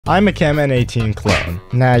I'm a Camman18 clone.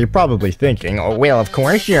 Now, you're probably thinking, oh, well, of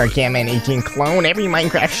course you're a Camman18 clone. Every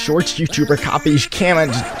Minecraft Shorts YouTuber copies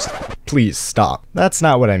Camman... Please stop. That's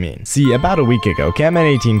not what I mean. See, about a week ago,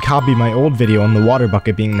 Camman18 copied my old video on the water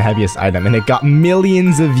bucket being the heaviest item, and it got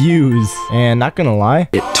millions of views. And not gonna lie,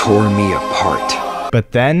 it tore me apart.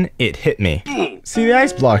 But then, it hit me. See, the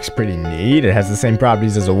ice block's pretty neat. It has the same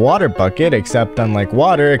properties as a water bucket, except unlike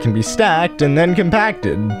water, it can be stacked and then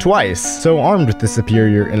compacted twice. So armed with this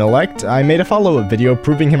superior intellect, I made a follow-up video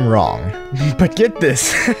proving him wrong. But get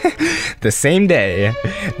this, the same day,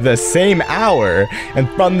 the same hour, and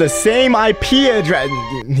from the same IP address,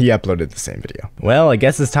 he uploaded the same video. Well, I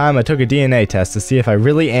guess it's time I took a DNA test to see if I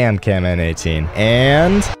really am Camman18.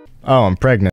 And, oh, I'm pregnant.